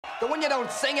The one you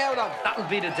don't sing out on. That'll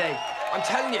be the day. I'm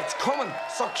telling you, it's coming,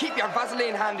 so keep your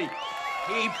Vaseline handy.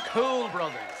 Keep cool,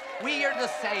 brothers. We are the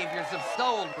saviors of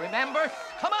soul, remember?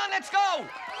 Come on, let's go!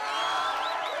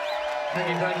 Thank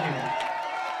you, thank you.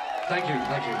 Thank you,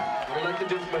 thank you. What I'd like to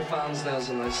do for my fans now is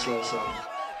a nice slow song.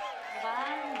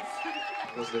 Fans.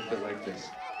 It goes a little bit like this.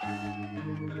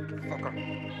 Fucker.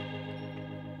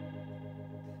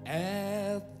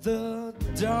 At the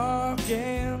dark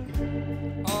end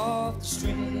of the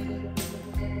street,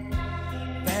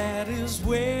 that is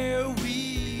where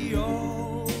we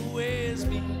always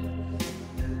meet,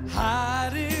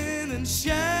 hiding in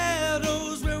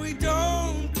shadows where we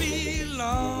don't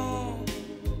belong,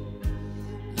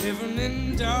 living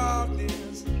in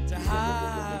darkness to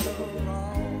hide a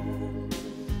wrong.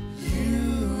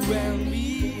 You and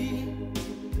me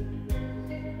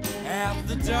at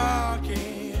the dark end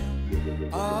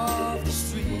of the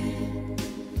street,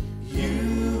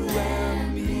 you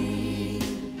and me.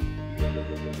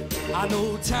 I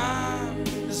know time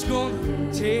is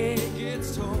gonna take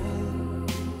its toll.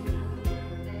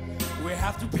 We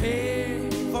have to pay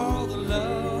for the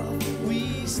love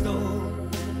we stole.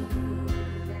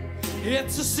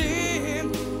 It's a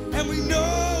sin and we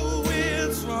know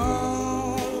it's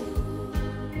wrong.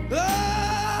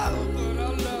 Oh, but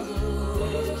our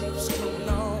love keeps coming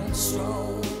on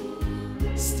strong.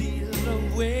 Steal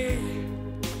away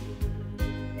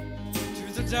to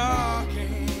the dark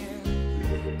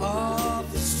end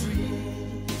of the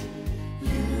street,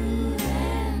 you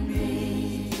and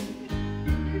me.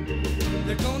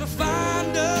 They're gonna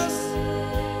find us.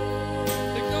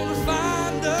 They're gonna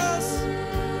find us.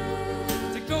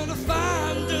 They're gonna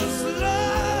find us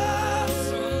love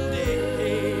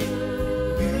someday.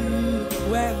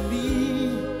 You and me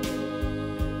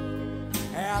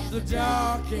at the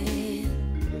dark end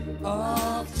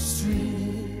of the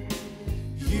street,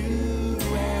 you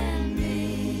and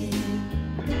me.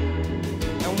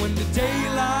 And when the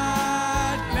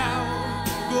daylight now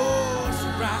goes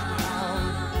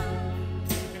round,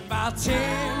 and by 10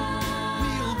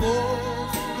 we'll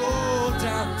both go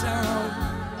downtown.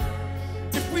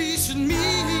 If we should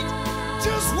meet